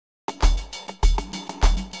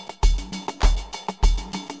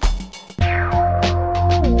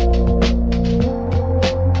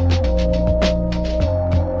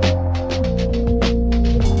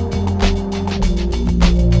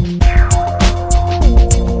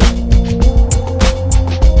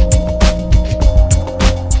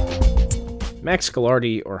Max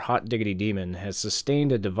Scalardi, or HotDiggedyDemon, has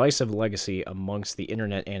sustained a divisive legacy amongst the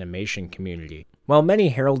internet animation community. While many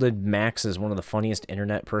heralded Max as one of the funniest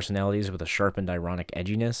internet personalities with a sharpened ironic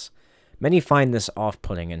edginess, many find this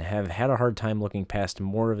off-putting and have had a hard time looking past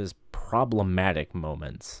more of his problematic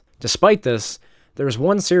moments. Despite this, there is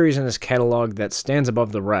one series in his catalog that stands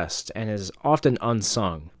above the rest and is often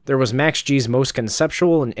unsung. There was Max G's most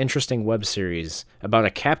conceptual and interesting web series about a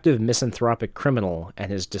captive misanthropic criminal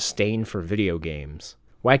and his disdain for video games.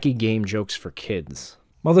 Wacky game jokes for kids.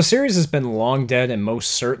 While the series has been long dead and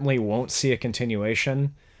most certainly won't see a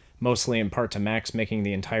continuation, mostly in part to Max making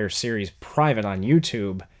the entire series private on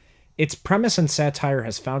YouTube, its premise and satire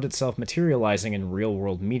has found itself materializing in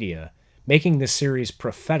real-world media, making this series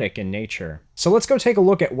prophetic in nature. So let's go take a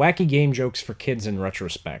look at Wacky Game Jokes for Kids in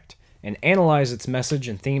retrospect, and analyze its message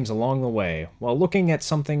and themes along the way, while looking at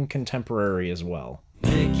something contemporary as well.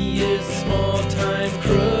 Mickey is a small-time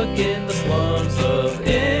crook in the slums of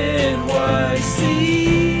NYC,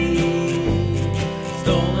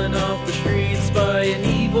 stolen off the streets by an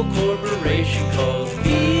evil corporation called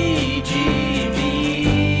VGV.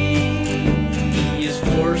 He is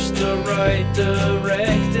forced to write,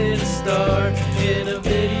 direct, and star in a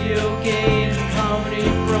video game comedy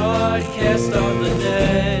broadcast on the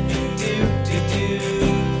net.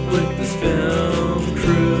 With this film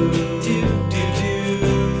crew.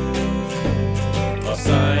 While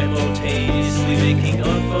simultaneously making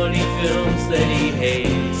unfunny films that he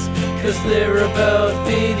hates, cause they're about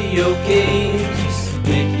video games.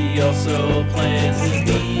 Mickey also plans his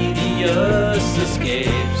devious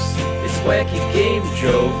escapes. It's Wacky Game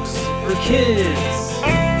Jokes for Kids.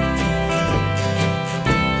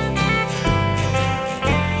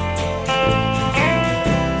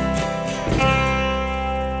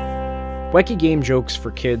 Wacky Game Jokes for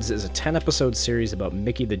Kids is a 10-episode series about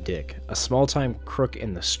Mickey the Dick, a small-time crook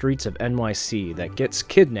in the streets of NYC that gets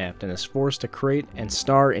kidnapped and is forced to create and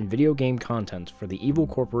star in video game content for the evil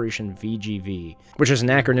corporation VGV, which is an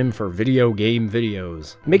acronym for Video Game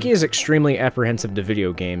Videos. Mickey is extremely apprehensive to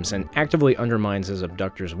video games and actively undermines his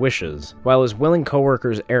abductor's wishes, while his willing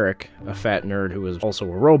co-workers Eric, a fat nerd who is also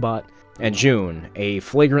a robot, and June, a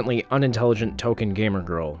flagrantly unintelligent token gamer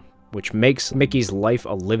girl, which makes Mickey's life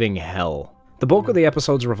a living hell. The bulk of the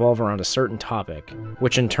episodes revolve around a certain topic,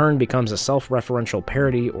 which in turn becomes a self-referential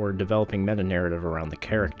parody or developing meta-narrative around the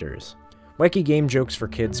characters. Wacky Game Jokes for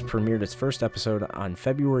Kids premiered its first episode on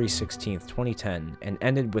February 16th, 2010, and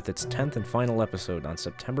ended with its 10th and final episode on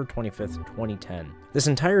September 25th, 2010. This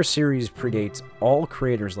entire series predates all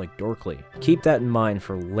creators like Dorkly. Keep that in mind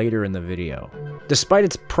for later in the video. Despite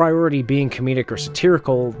its priority being comedic or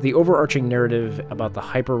satirical, the overarching narrative about the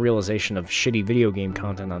hyper-realization of shitty video game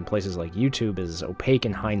content on places like YouTube is opaque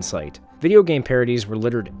in hindsight. Video game parodies were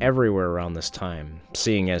littered everywhere around this time,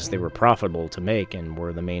 seeing as they were profitable to make and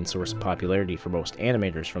were the main source of popularity for most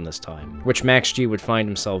animators from this time, which Max G would find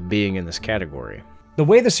himself being in this category. The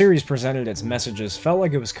way the series presented its messages felt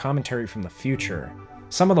like it was commentary from the future.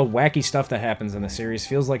 Some of the wacky stuff that happens in the series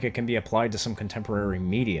feels like it can be applied to some contemporary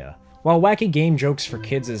media. While Wacky Game Jokes for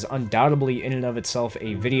Kids is undoubtedly in and of itself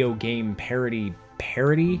a video game parody,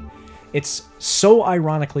 it's so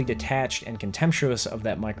ironically detached and contemptuous of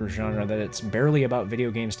that microgenre that it's barely about video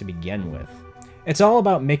games to begin with. It's all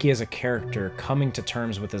about Mickey as a character coming to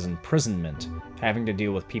terms with his imprisonment, having to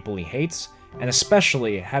deal with people he hates, and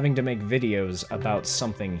especially having to make videos about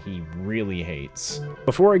something he really hates.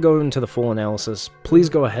 Before I go into the full analysis, please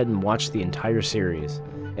go ahead and watch the entire series.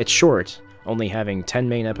 It's short, only having 10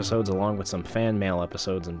 main episodes along with some fan mail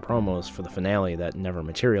episodes and promos for the finale that never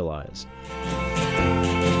materialized.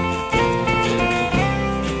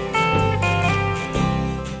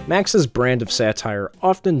 Max's brand of satire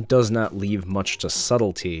often does not leave much to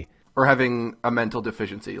subtlety. Or having a mental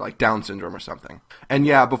deficiency, like Down syndrome or something. And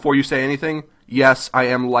yeah, before you say anything, yes, I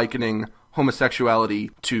am likening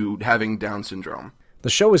homosexuality to having Down syndrome. The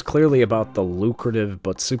show is clearly about the lucrative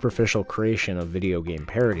but superficial creation of video game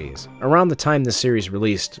parodies. Around the time this series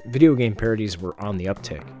released, video game parodies were on the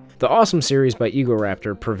uptick. The Awesome series by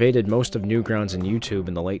Egoraptor pervaded most of Newgrounds and YouTube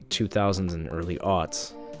in the late 2000s and early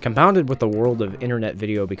aughts. Compounded with the world of internet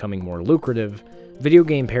video becoming more lucrative, video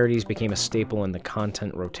game parodies became a staple in the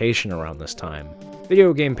content rotation around this time.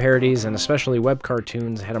 Video game parodies, and especially web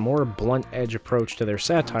cartoons, had a more blunt-edge approach to their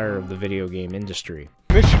satire of the video game industry.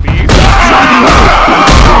 That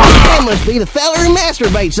must be the fella who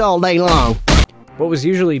masturbates all day long. What was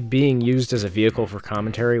usually being used as a vehicle for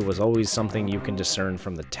commentary was always something you can discern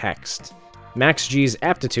from the text. Max G's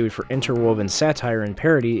aptitude for interwoven satire and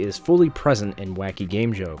parody is fully present in Wacky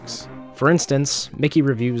game jokes. For instance, Mickey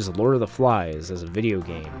reviews Lord of the Flies as a video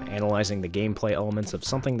game, analyzing the gameplay elements of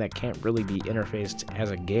something that can't really be interfaced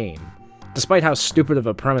as a game. Despite how stupid of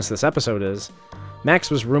a premise this episode is,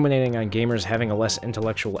 Max was ruminating on gamers having a less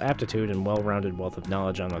intellectual aptitude and well-rounded wealth of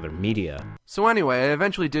knowledge on other media. So anyway, I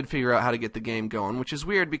eventually did figure out how to get the game going, which is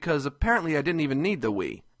weird because apparently I didn't even need the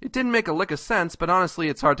Wii. It didn't make a lick of sense, but honestly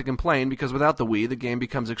it's hard to complain because without the Wii, the game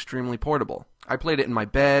becomes extremely portable. I played it in my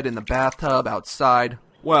bed, in the bathtub, outside.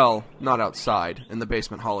 Well, not outside, in the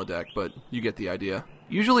basement holodeck, but you get the idea.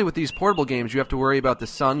 Usually with these portable games you have to worry about the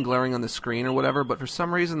sun glaring on the screen or whatever, but for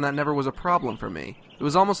some reason that never was a problem for me. It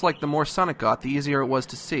was almost like the more sun it got, the easier it was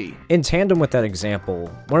to see. In tandem with that example,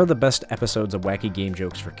 one of the best episodes of Wacky Game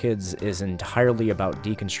Jokes for Kids is entirely about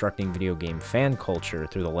deconstructing video game fan culture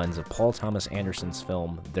through the lens of Paul Thomas Anderson's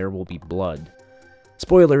film There Will Be Blood.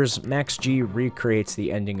 Spoilers, Max G recreates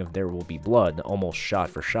the ending of There Will Be Blood almost shot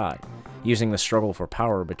for shot, using the struggle for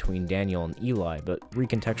power between Daniel and Eli, but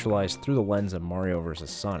recontextualized through the lens of Mario vs.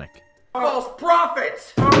 Sonic. False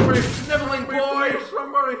prophets! Somebody, sniveling boy!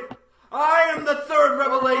 Somebody! I am the third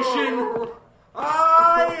revelation!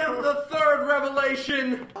 I am the third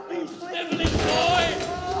revelation! You sniveling boy!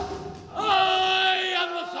 I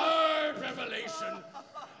am the third revelation!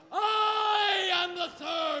 I am the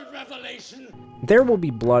third revelation! There Will Be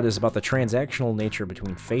Blood is about the transactional nature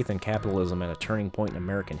between faith and capitalism at a turning point in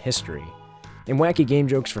American history. In Wacky Game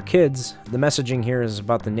Jokes for Kids, the messaging here is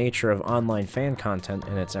about the nature of online fan content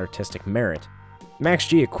and its artistic merit. Max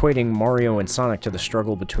G equating Mario and Sonic to the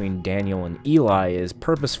struggle between Daniel and Eli is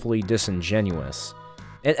purposefully disingenuous.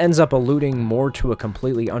 It ends up alluding more to a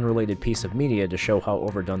completely unrelated piece of media to show how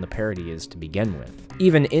overdone the parody is to begin with.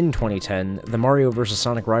 Even in 2010, the Mario vs.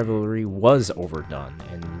 Sonic rivalry was overdone,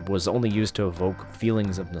 and was only used to evoke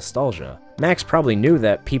feelings of nostalgia. Max probably knew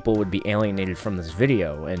that people would be alienated from this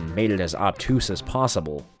video, and made it as obtuse as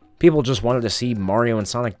possible. People just wanted to see Mario and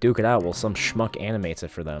Sonic duke it out while some schmuck animates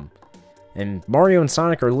it for them. And Mario and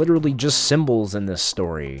Sonic are literally just symbols in this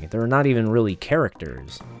story. They're not even really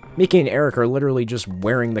characters. Mickey and Eric are literally just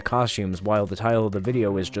wearing the costumes while the title of the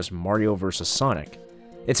video is just Mario vs. Sonic.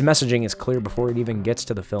 Its messaging is clear before it even gets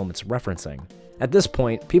to the film it's referencing. At this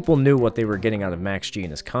point, people knew what they were getting out of Max G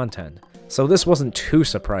and his content, so this wasn't too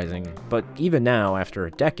surprising, but even now, after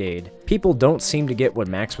a decade, people don't seem to get what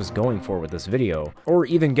Max was going for with this video, or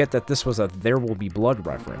even get that this was a There Will Be Blood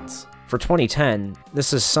reference. For 2010,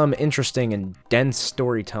 this is some interesting and dense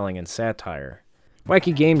storytelling and satire.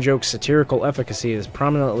 Wacky Game Joke's satirical efficacy is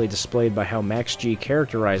prominently displayed by how Max G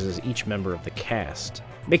characterizes each member of the cast.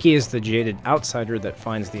 Mickey is the jaded outsider that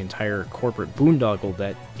finds the entire corporate boondoggle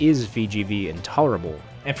that is VGV intolerable.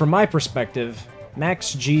 And from my perspective,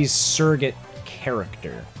 Max G's surrogate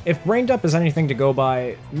character. If Braindump is anything to go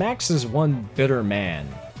by, Max is one bitter man.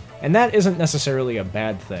 And that isn't necessarily a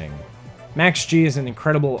bad thing. Max G is an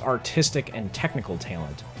incredible artistic and technical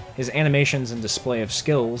talent. His animations and display of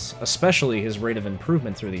skills, especially his rate of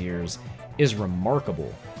improvement through the years, is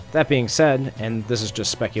remarkable. That being said, and this is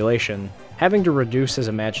just speculation, having to reduce his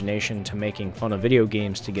imagination to making fun of video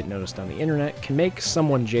games to get noticed on the internet can make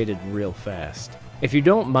someone jaded real fast. If you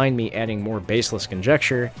don't mind me adding more baseless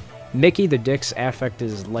conjecture, Mickey the Dick's affect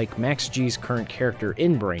is like Max G's current character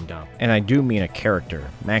in Braindump. And I do mean a character.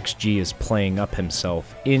 Max G is playing up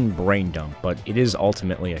himself in Braindump, but it is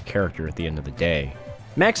ultimately a character at the end of the day.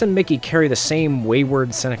 Max and Mickey carry the same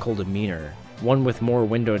wayward, cynical demeanor, one with more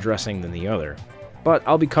window dressing than the other. But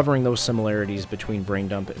I'll be covering those similarities between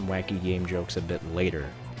Braindump and Wacky Game Jokes a bit later.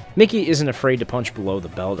 Mickey isn't afraid to punch below the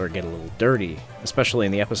belt or get a little dirty, especially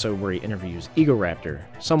in the episode where he interviews Egoraptor,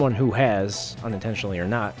 someone who has, unintentionally or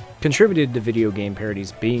not, contributed to video game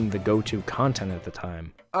parodies being the go-to content at the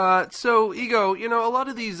time. So, Ego, a lot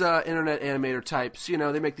of these internet animator types,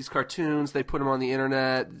 they make these cartoons, they put them on the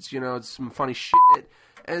internet, it's some funny shit,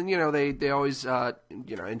 and, they always,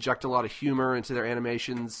 inject a lot of humor into their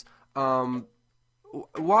animations.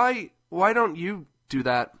 Why don't you do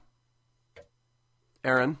that?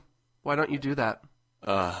 Aaron, why don't you do that?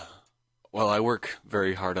 Well, I work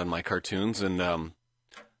very hard on my cartoons, and I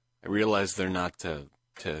realize they're not to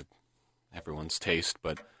everyone's taste,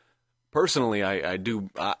 but personally, I do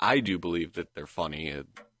believe that they're funny,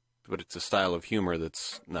 but it's a style of humor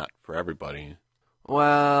that's not for everybody.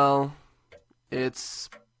 Well, it's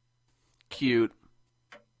cute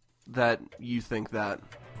that you think that.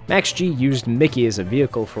 Max G used Mickey as a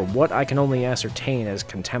vehicle for what I can only ascertain as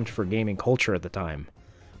contempt for gaming culture at the time.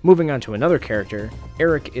 Moving on to another character,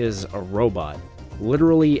 Eric is a robot.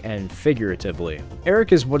 literally and figuratively.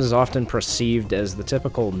 Eric is what is often perceived as the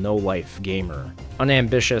typical no-life gamer.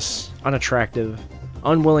 Unambitious, unattractive,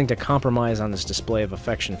 unwilling to compromise on his display of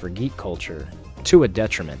affection for geek culture, to a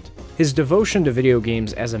detriment. His devotion to video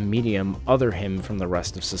games as a medium other him from the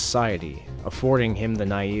rest of society, affording him the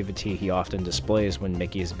naivety he often displays when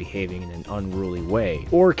Mickey is behaving in an unruly way,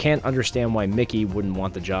 or can't understand why Mickey wouldn't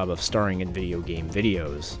want the job of starring in video game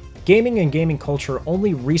videos. Gaming and gaming culture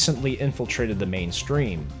only recently infiltrated the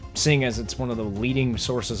mainstream, seeing as it's one of the leading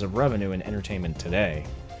sources of revenue in entertainment today.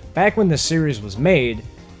 Back when this series was made,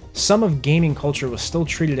 some of gaming culture was still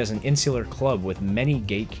treated as an insular club with many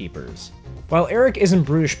gatekeepers. While Eric isn't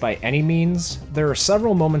brutish by any means, there are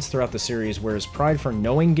several moments throughout the series where his pride for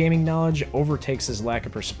knowing gaming knowledge overtakes his lack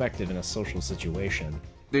of perspective in a social situation.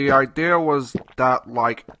 The idea was that,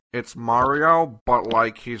 like, it's Mario, but,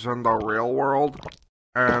 like, he's in the real world,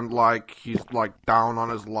 and, like, he's, like, down on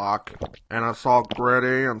his luck, and it's all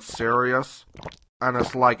gritty and serious, and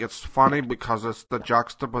it's, like, it's funny because it's the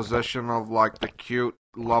juxtaposition of, like, the cute,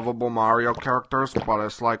 lovable Mario characters, but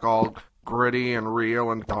it's, like, all gritty and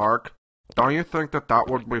real and dark. Don't you think that that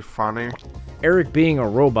would be funny? Eric being a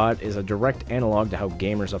robot is a direct analog to how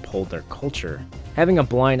gamers uphold their culture. Having a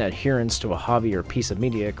blind adherence to a hobby or piece of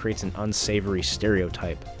media creates an unsavory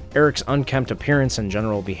stereotype. Eric's unkempt appearance and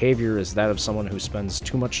general behavior is that of someone who spends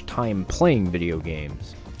too much time playing video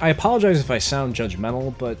games. I apologize if I sound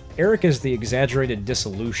judgmental, but Eric is the exaggerated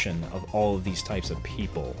dissolution of all of these types of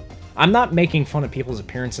people. I'm not making fun of people's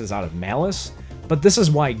appearances out of malice, but this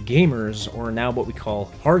is why gamers, or now what we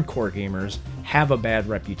call hardcore gamers, have a bad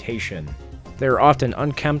reputation. They are often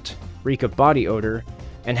unkempt, reek of body odor,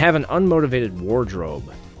 and have an unmotivated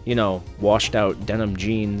wardrobe. You know, washed out denim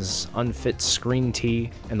jeans, unfit screen tee,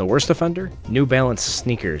 and the worst offender? New Balance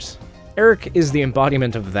sneakers. Eric is the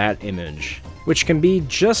embodiment of that image, which can be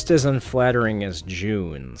just as unflattering as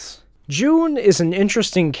June's. June is an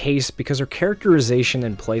interesting case because her characterization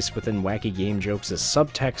and place within Wacky Game Jokes as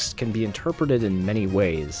subtext can be interpreted in many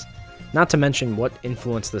ways, not to mention what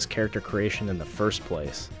influenced this character creation in the first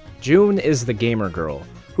place. June is the gamer girl,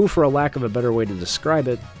 who, for a lack of a better way to describe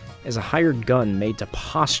it, is a hired gun made to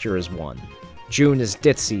posture as one. June is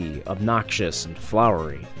ditzy, obnoxious, and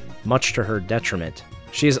flowery, much to her detriment.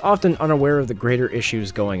 She is often unaware of the greater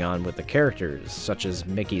issues going on with the characters, such as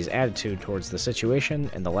Mickey's attitude towards the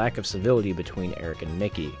situation and the lack of civility between Eric and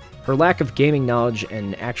Mickey. Her lack of gaming knowledge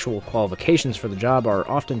and actual qualifications for the job are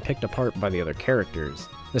often picked apart by the other characters.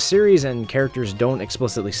 The series and characters don't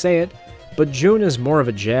explicitly say it, but June is more of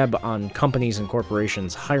a jab on companies and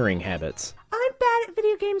corporations' hiring habits. I'm bad at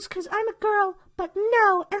video games because I'm a girl, but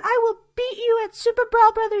no, and I will beat you at Super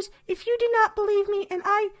Brawl Brothers if you do not believe me, and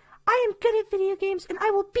I am good at video games, and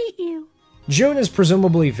I will beat you. June is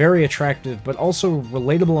presumably very attractive, but also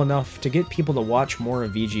relatable enough to get people to watch more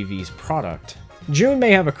of VGV's product. June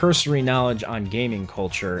may have a cursory knowledge on gaming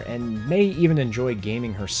culture, and may even enjoy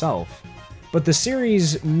gaming herself, but the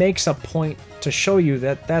series makes a point to show you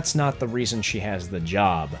that that's not the reason she has the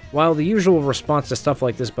job. While the usual response to stuff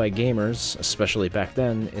like this by gamers, especially back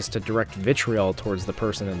then, is to direct vitriol towards the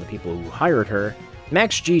person and the people who hired her,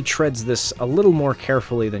 Max G treads this a little more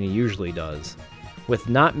carefully than he usually does, with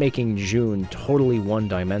not making June totally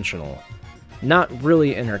one-dimensional. Not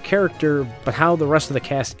really in her character, but how the rest of the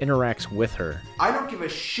cast interacts with her. I don't give a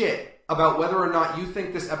shit about whether or not you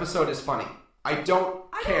think this episode is funny. I don't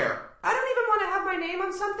care. I don't even want to have my name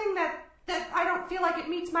on something that I don't feel like it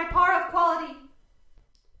meets my par of quality.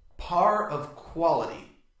 Par of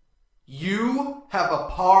quality? You have a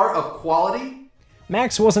par of quality?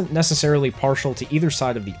 Max wasn't necessarily partial to either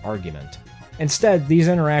side of the argument. Instead, these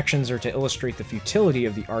interactions are to illustrate the futility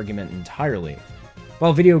of the argument entirely.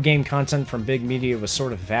 While video game content from big media was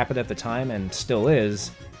sort of vapid at the time, and still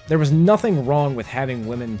is, there was nothing wrong with having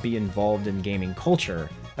women be involved in gaming culture,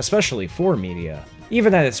 especially for media.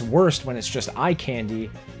 Even at its worst, when it's just eye candy,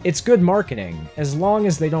 it's good marketing, as long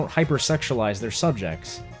as they don't hypersexualize their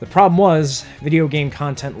subjects. The problem was, video game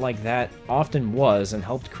content like that often was and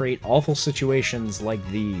helped create awful situations like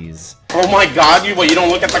these. Oh my god, you don't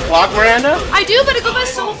look at the clock, Miranda? I do, but it goes by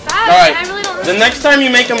so fast. Alright, I really don't the next time you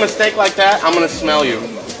make a mistake like that, I'm gonna smell you.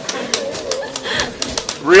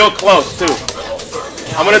 Real close, too.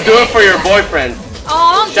 I'm gonna do it for your boyfriend.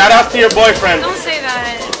 Oh, shout out to your boyfriend. Don't say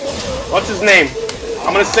that. What's his name?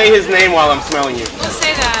 I'm gonna say his name while I'm smelling you. Don't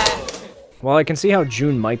say that. While I can see how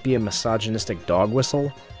June might be a misogynistic dog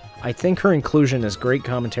whistle, I think her inclusion is great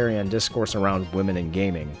commentary on discourse around women in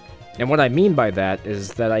gaming. And what I mean by that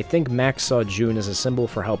is that I think Max saw June as a symbol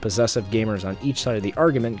for how possessive gamers on each side of the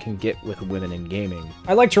argument can get with women in gaming.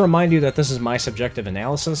 I'd like to remind you that this is my subjective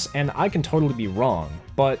analysis, and I can totally be wrong,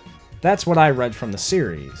 but That's what I read from the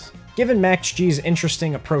series. Given Max G's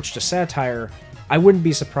interesting approach to satire, I wouldn't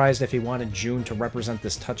be surprised if he wanted June to represent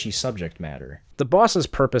this touchy subject matter. The boss's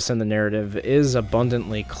purpose in the narrative is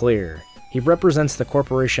abundantly clear. He represents the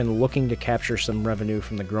corporation looking to capture some revenue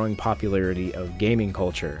from the growing popularity of gaming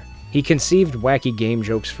culture. He conceived wacky game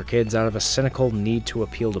jokes for kids out of a cynical need to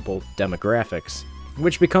appeal to both demographics,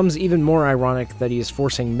 which becomes even more ironic that he is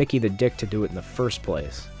forcing Mickey the Dick to do it in the first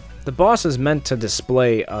place. The boss is meant to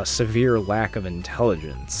display a severe lack of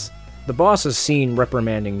intelligence. The boss is seen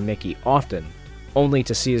reprimanding Mickey often, only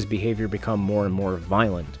to see his behavior become more and more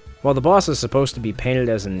violent. While the boss is supposed to be painted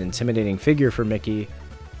as an intimidating figure for Mickey,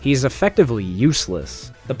 he's effectively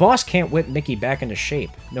useless. The boss can't whip Mickey back into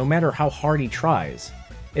shape, no matter how hard he tries.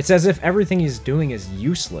 It's as if everything he's doing is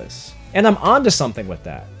useless. And I'm onto something with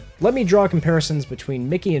that. Let me draw comparisons between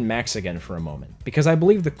Mickey and Max again for a moment, because I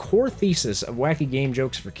believe the core thesis of Wacky Game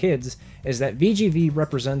Jokes for Kids is that VGV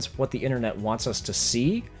represents what the internet wants us to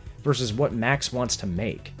see versus what Max wants to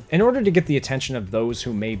make. In order to get the attention of those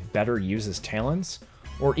who may better use his talents,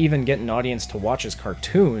 or even get an audience to watch his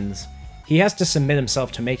cartoons, he has to submit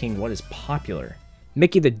himself to making what is popular.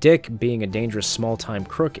 Mickey the Dick being a dangerous small-time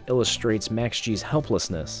crook illustrates Max G's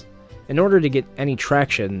helplessness. In order to get any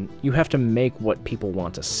traction, you have to make what people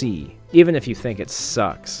want to see, even if you think it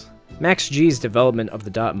sucks. Max G's development of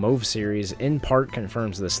the .mov series in part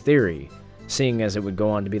confirms this theory, seeing as it would go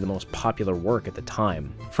on to be the most popular work at the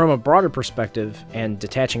time. From a broader perspective, and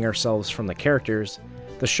detaching ourselves from the characters,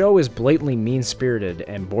 the show is blatantly mean-spirited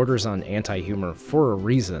and borders on anti-humor for a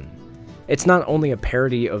reason. It's not only a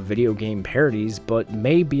parody of video game parodies, but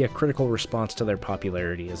may be a critical response to their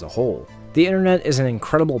popularity as a whole. The internet is an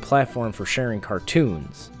incredible platform for sharing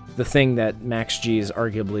cartoons, the thing that Max G is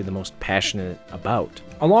arguably the most passionate about.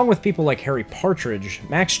 Along with people like Harry Partridge,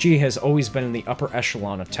 Max G has always been in the upper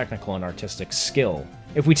echelon of technical and artistic skill.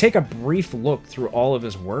 If we take a brief look through all of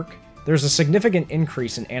his work, there's a significant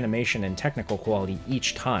increase in animation and technical quality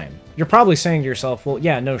each time. You're probably saying to yourself, well,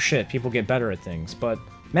 yeah, no shit, people get better at things, but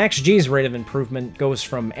Max G's rate of improvement goes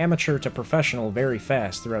from amateur to professional very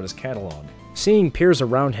fast throughout his catalog. Seeing peers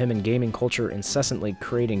around him in gaming culture incessantly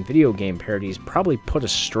creating video game parodies probably put a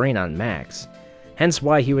strain on Max, hence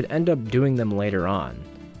why he would end up doing them later on.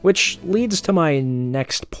 Which leads to my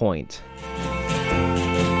next point.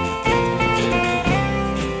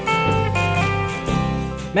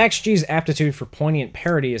 Max G's aptitude for poignant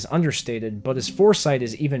parody is understated, but his foresight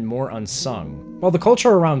is even more unsung. While the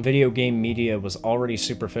culture around video game media was already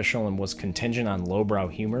superficial and was contingent on lowbrow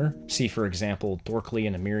humor, see for example Dorkly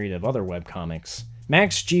and a myriad of other webcomics,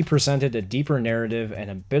 Max G presented a deeper narrative and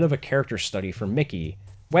a bit of a character study for Mickey.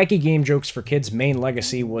 Wacky Game Jokes for Kids' main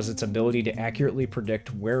legacy was its ability to accurately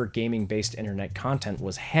predict where gaming-based internet content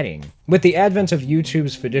was heading. With the advent of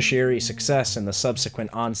YouTube's fiduciary success and the subsequent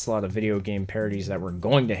onslaught of video game parodies that were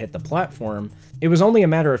going to hit the platform, it was only a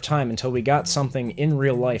matter of time until we got something in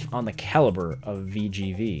real life on the caliber of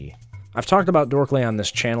VGV. I've talked about Dorkly on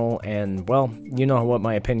this channel, and, well, you know what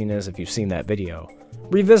my opinion is if you've seen that video.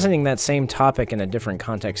 Revisiting that same topic in a different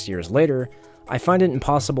context years later, I find it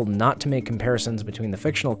impossible not to make comparisons between the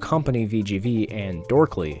fictional company VGV and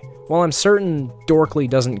Dorkly. While I'm certain Dorkly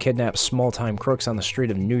doesn't kidnap small-time crooks on the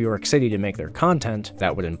street of New York City to make their content,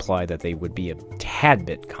 that would imply that they would be a tad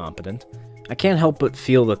bit competent, I can't help but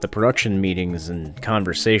feel that the production meetings and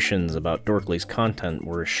conversations about Dorkly's content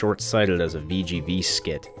were as short-sighted as a VGV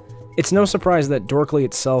skit. It's no surprise that Dorkly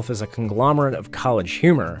itself is a conglomerate of college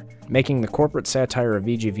humor, making the corporate satire of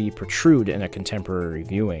VGV protrude in a contemporary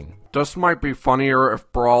viewing. This might be funnier if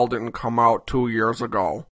Brawl didn't come out 2 years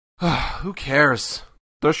ago. Who cares?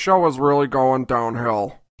 This show is really going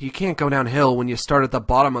downhill. You can't go downhill when you start at the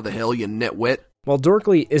bottom of the hill, you nitwit. While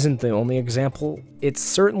Dorkly isn't the only example, it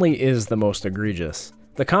certainly is the most egregious.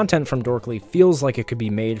 The content from Dorkly feels like it could be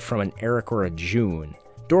made from an Eric or a June.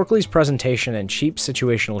 Dorkly's presentation and cheap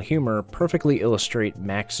situational humor perfectly illustrate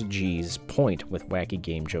Max G's point with Wacky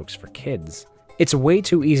Game Jokes for Kids. It's way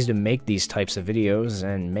too easy to make these types of videos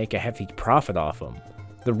and make a hefty profit off them.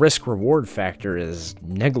 The risk-reward factor is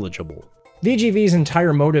negligible. VGV's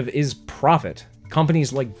entire motive is profit.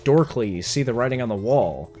 Companies like Dorkly see the writing on the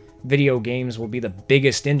wall. Video games will be the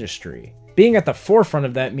biggest industry. Being at the forefront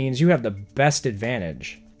of that means you have the best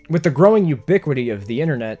advantage. With the growing ubiquity of the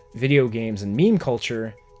internet, video games, and meme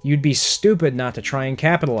culture, you'd be stupid not to try and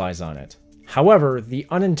capitalize on it. However, the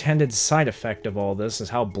unintended side effect of all this is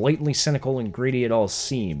how blatantly cynical and greedy it all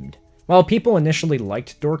seemed. While people initially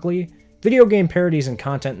liked Dorkly, video game parodies and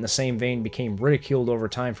content in the same vein became ridiculed over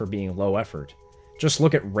time for being low effort. Just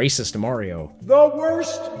look at Racist Mario. The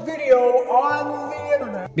worst video on the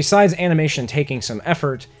internet! Besides animation taking some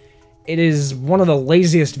effort, it is one of the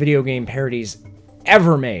laziest video game parodies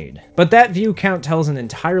ever made. But that view count tells an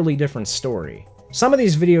entirely different story. Some of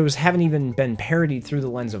these videos haven't even been parodied through the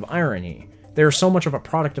lens of irony. They are so much of a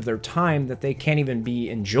product of their time that they can't even be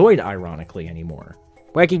enjoyed ironically anymore.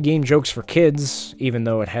 Wacky game jokes for kids, even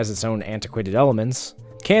though it has its own antiquated elements,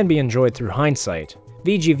 can be enjoyed through hindsight.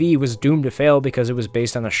 VGV was doomed to fail because it was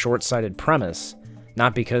based on a short-sighted premise,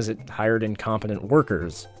 not because it hired incompetent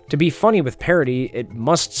workers. To be funny with parody, it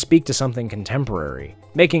must speak to something contemporary.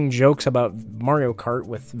 Making jokes about Mario Kart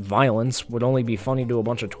with violence would only be funny to a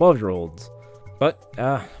bunch of 12-year-olds. But,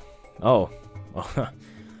 oh,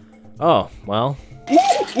 well.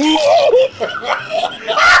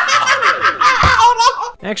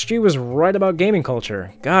 Max G was right about gaming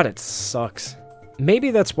culture. God, it sucks.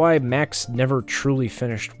 Maybe that's why Max never truly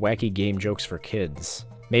finished Wacky Game Jokes for Kids.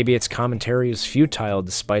 Maybe its commentary is futile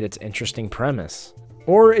despite its interesting premise.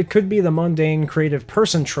 Or it could be the mundane creative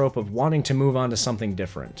person trope of wanting to move on to something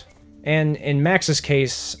different. And in Max's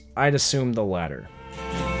case, I'd assume the latter.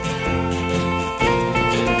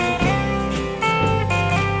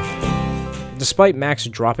 Despite Max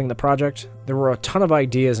dropping the project, there were a ton of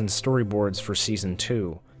ideas and storyboards for Season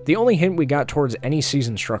 2. The only hint we got towards any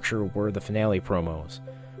season structure were the finale promos,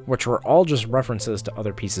 which were all just references to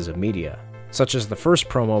other pieces of media, such as the first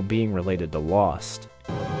promo being related to Lost.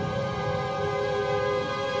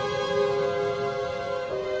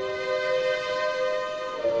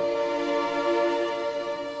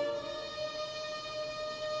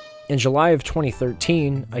 In July of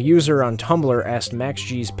 2013, a user on Tumblr asked Max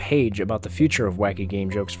G's page about the future of Wacky Game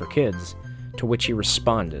Jokes for Kids, to which he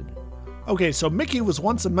responded. Okay, so Mickey was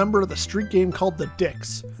once a member of the street game called the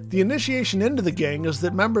Dicks. The initiation into the gang is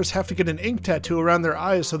that members have to get an ink tattoo around their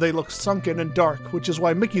eyes so they look sunken and dark, which is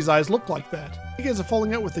why Mickey's eyes look like that. Mickey has a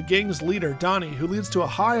falling out with the gang's leader, Donnie, who leads to a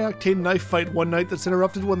high-octane knife fight one night that's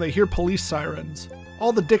interrupted when they hear police sirens.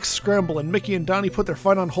 All the Dicks scramble and Mickey and Donnie put their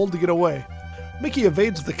fight on hold to get away. Mickey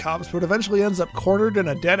evades the cops, but eventually ends up cornered in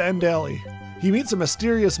a dead-end alley. He meets a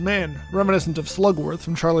mysterious man, reminiscent of Slugworth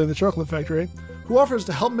from Charlie and the Chocolate Factory, who offers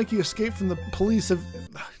to help Mickey escape from the police of...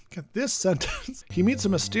 Get this sentence. He meets a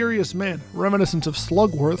mysterious man, reminiscent of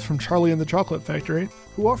Slugworth from Charlie and the Chocolate Factory,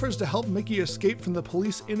 who offers to help Mickey escape from the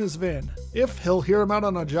police in his van, if he'll hear him out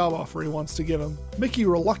on a job offer he wants to give him. Mickey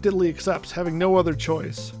reluctantly accepts, having no other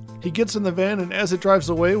choice. He gets in the van, and as it drives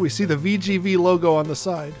away, we see the VGV logo on the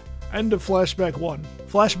side. End of Flashback 1.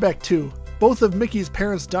 Flashback 2. Both of Mickey's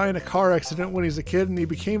parents die in a car accident when he's a kid and he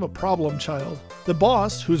became a problem child. The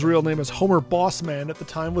boss, whose real name is Homer Bossman at the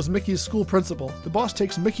time, was Mickey's school principal. The boss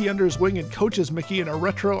takes Mickey under his wing and coaches Mickey in a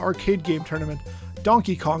retro arcade game tournament.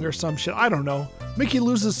 Donkey Kong or some shit, I don't know. Mickey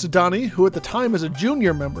loses to Donnie, who at the time is a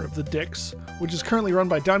junior member of the Dicks, which is currently run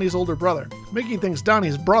by Donnie's older brother. Mickey thinks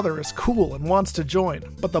Donnie's brother is cool and wants to join,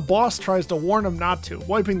 but the boss tries to warn him not to,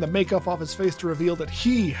 wiping the makeup off his face to reveal that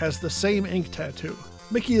he has the same ink tattoo.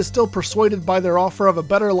 Mickey is still persuaded by their offer of a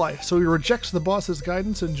better life, so he rejects the boss's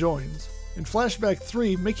guidance and joins. In Flashback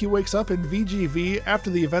 3, Mickey wakes up in VGV after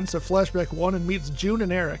the events of Flashback 1 and meets June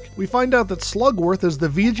and Eric. We find out that Slugworth is the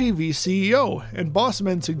VGV CEO, and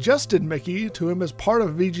Bossman suggested Mickey to him as part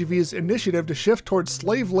of VGV's initiative to shift towards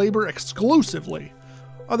slave labor exclusively.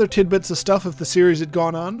 Other tidbits of stuff if the series had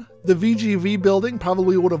gone on. The VGV building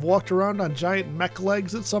probably would have walked around on giant mech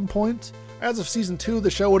legs at some point. As of Season 2, the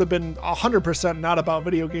show would have been 100% not about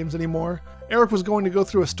video games anymore. Eric was going to go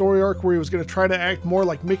through a story arc where he was going to try to act more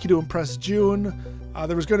like Mickey to impress June.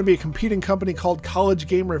 There was going to be a competing company called College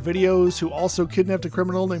Gamer Videos who also kidnapped a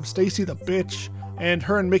criminal named Stacy the Bitch. And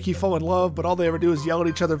her and Mickey fall in love, but all they ever do is yell at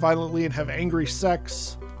each other violently and have angry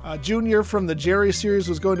sex. Junior from the Jerry series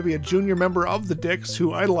was going to be a junior member of the Dicks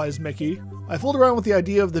who idolized Mickey. I fooled around with the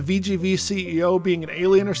idea of the VGV CEO being an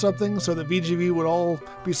alien or something, so that VGV would all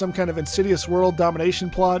be some kind of insidious world domination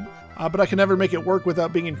plot, but I can never make it work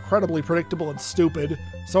without being incredibly predictable and stupid,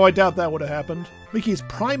 so I doubt that would have happened. Mickey's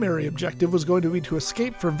primary objective was going to be to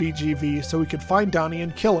escape from VGV so he could find Donnie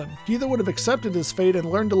and kill him. He either would have accepted his fate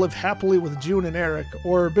and learned to live happily with June and Eric,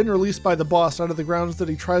 or been released by the boss under the grounds that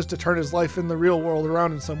he tries to turn his life in the real world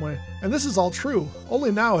around in some way. And this is all true.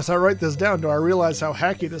 Only now as I write this down do I realize how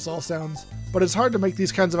hacky this all sounds. But it's hard to make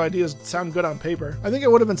these kinds of ideas sound good on paper. I think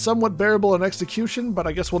it would have been somewhat bearable in execution, but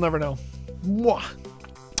I guess we'll never know. Mwah.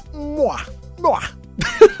 Mwah. Mwah.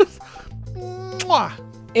 Mwah.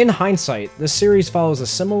 In hindsight, this series follows a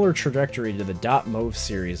similar trajectory to the .mov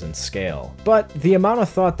series in scale, but the amount of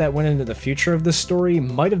thought that went into the future of this story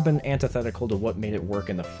might have been antithetical to what made it work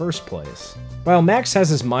in the first place. While Max has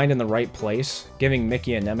his mind in the right place, giving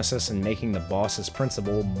Mickey a nemesis and making the boss his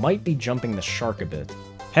principal might be jumping the shark a bit.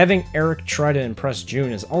 Having Eric try to impress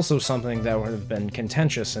June is also something that would have been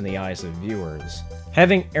contentious in the eyes of viewers.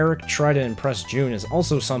 Having Eric try to impress June is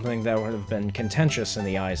also something that would have been contentious in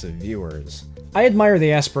the eyes of viewers. I admire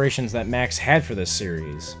the aspirations that Max had for this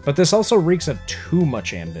series, but this also reeks of too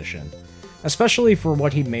much ambition, especially for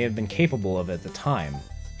what he may have been capable of at the time.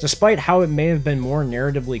 Despite how it may have been more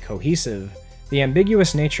narratively cohesive, the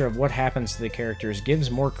ambiguous nature of what happens to the characters gives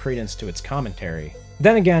more credence to its commentary.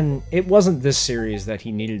 Then again, it wasn't this series that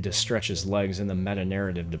he needed to stretch his legs in the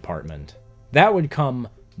meta-narrative department. That would come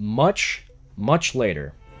much, much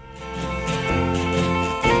later.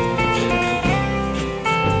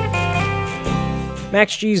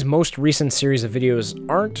 Max G's most recent series of videos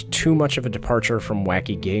aren't too much of a departure from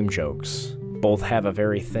Wacky game jokes. Both have a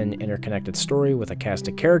very thin, interconnected story with a cast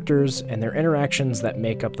of characters and their interactions that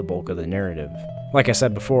make up the bulk of the narrative. Like I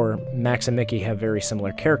said before, Max and Mickey have very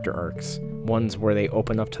similar character arcs, ones where they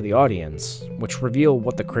open up to the audience, which reveal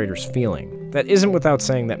what the creator's feeling. That isn't without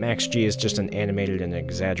saying that Max G is just an animated and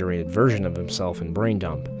exaggerated version of himself in Brain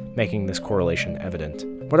Dump, making this correlation evident.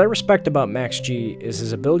 What I respect about Max G is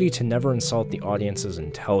his ability to never insult the audience's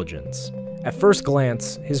intelligence. At first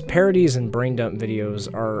glance, his parodies and brain dump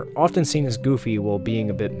videos are often seen as goofy while being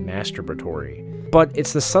a bit masturbatory. But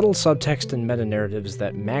it's the subtle subtext and meta-narratives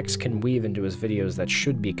that Max can weave into his videos that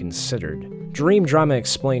should be considered. Dream Drama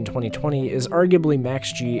Explained 2020 is arguably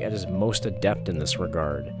Max G at his most adept in this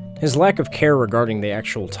regard. His lack of care regarding the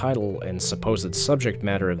actual title and supposed subject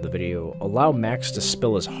matter of the video allow Max to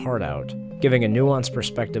spill his heart out, giving a nuanced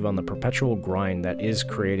perspective on the perpetual grind that is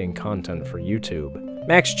creating content for YouTube.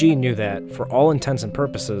 Max G knew that, for all intents and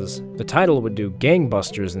purposes, the title would do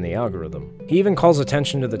gangbusters in the algorithm. He even calls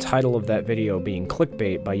attention to the title of that video being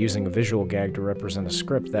clickbait by using a visual gag to represent a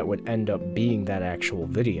script that would end up being that actual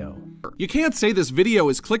video. You can't say this video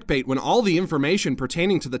is clickbait when all the information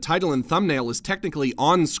pertaining to the title and thumbnail is technically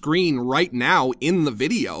on screen right now in the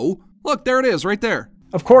video. Look, there it is, right there.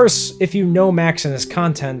 Of course, if you know Max and his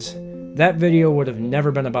content, that video would have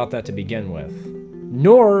never been about that to begin with.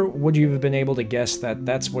 Nor would you have been able to guess that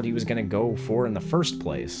that's what he was going to go for in the first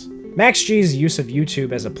place. Max G's use of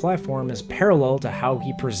YouTube as a platform is parallel to how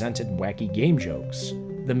he presented wacky game jokes.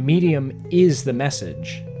 The medium is the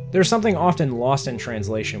message. There's something often lost in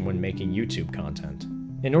translation when making YouTube content.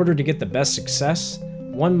 In order to get the best success,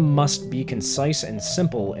 one must be concise and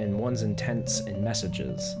simple in one's intents and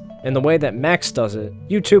messages. In the way that Max does it,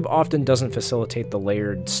 YouTube often doesn't facilitate the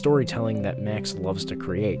layered storytelling that Max loves to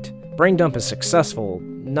create. Brain Dump is successful,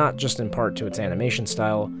 not just in part to its animation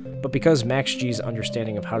style, but because Max G's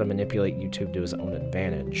understanding of how to manipulate YouTube to his own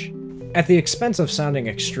advantage. At the expense of sounding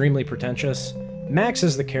extremely pretentious, Max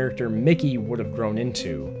is the character Mickey would have grown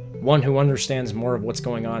into, one who understands more of what's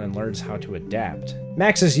going on and learns how to adapt.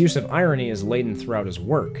 Max's use of irony is laden throughout his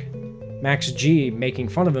work. Max G making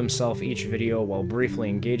fun of himself each video while briefly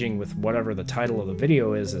engaging with whatever the title of the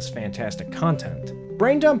video is fantastic content.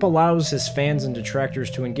 Brain Dump allows his fans and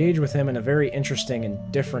detractors to engage with him in a very interesting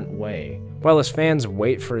and different way. While his fans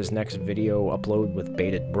wait for his next video upload with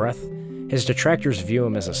bated breath, his detractors view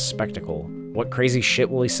him as a spectacle. What crazy shit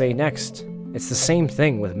will he say next? It's the same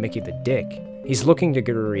thing with Mickey the Dick. He's looking to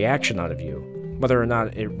get a reaction out of you, whether or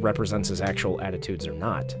not it represents his actual attitudes or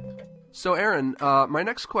not. So, Aaron, my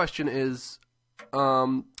next question is,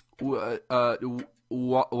 why are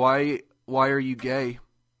you gay?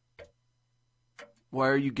 Why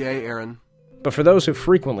are you gay, Aaron? But for those who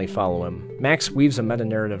frequently follow him, Max weaves a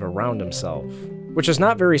meta-narrative around himself, which is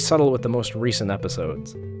not very subtle with the most recent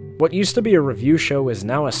episodes. What used to be a review show is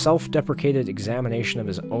now a self-deprecated examination of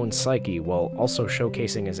his own psyche while also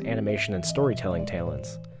showcasing his animation and storytelling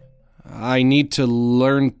talents. I need to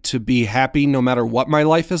learn to be happy no matter what my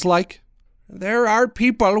life is like. There are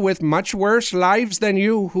people with much worse lives than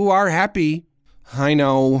you who are happy. I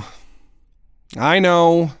know. If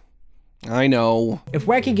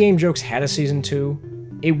Wacky Game Jokes had a season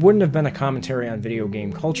 2, it wouldn't have been a commentary on video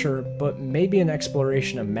game culture, but maybe an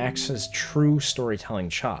exploration of Max's true storytelling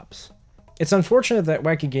chops. It's unfortunate that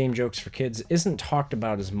Wacky Game Jokes for Kids isn't talked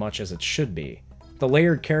about as much as it should be. The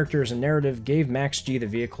layered characters and narrative gave Max G the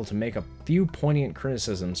vehicle to make a few poignant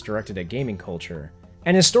criticisms directed at gaming culture,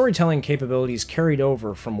 and his storytelling capabilities carried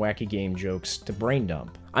over from Wacky Game Jokes to Brain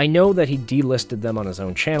Dump. I know that he delisted them on his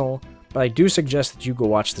own channel, but I do suggest that you go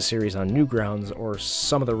watch the series on Newgrounds or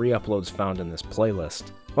some of the re-uploads found in this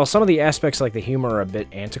playlist. While some of the aspects like the humor are a bit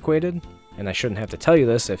antiquated, and I shouldn't have to tell you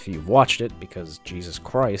this if you've watched it because Jesus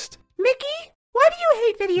Christ. Mickey, why do you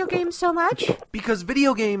hate video games so much? Because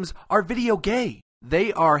video games are video gay.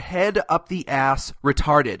 They are head up the ass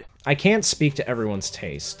retarded. I can't speak to everyone's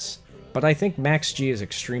tastes, but I think Max G is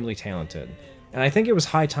extremely talented. and I think it was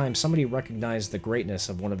high time somebody recognized the greatness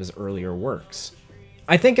of one of his earlier works.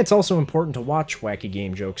 I think it's also important to watch Wacky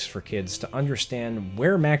Game Jokes for Kids to understand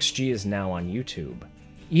where Max G is now on YouTube,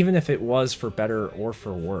 even if it was for better or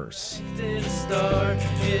for worse. Star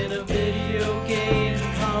in a video game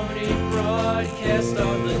comedy broadcast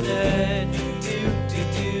on the net.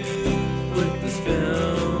 With this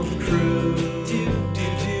film crew.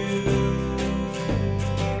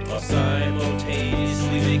 While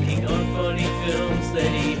simultaneously making unfunny films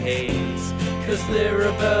that he hates, 'cause they're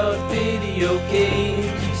about video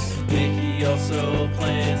games. Mickey also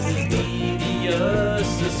plans his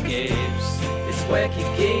devious escapes. It's Wacky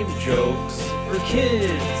Game Jokes for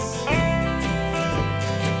Kids.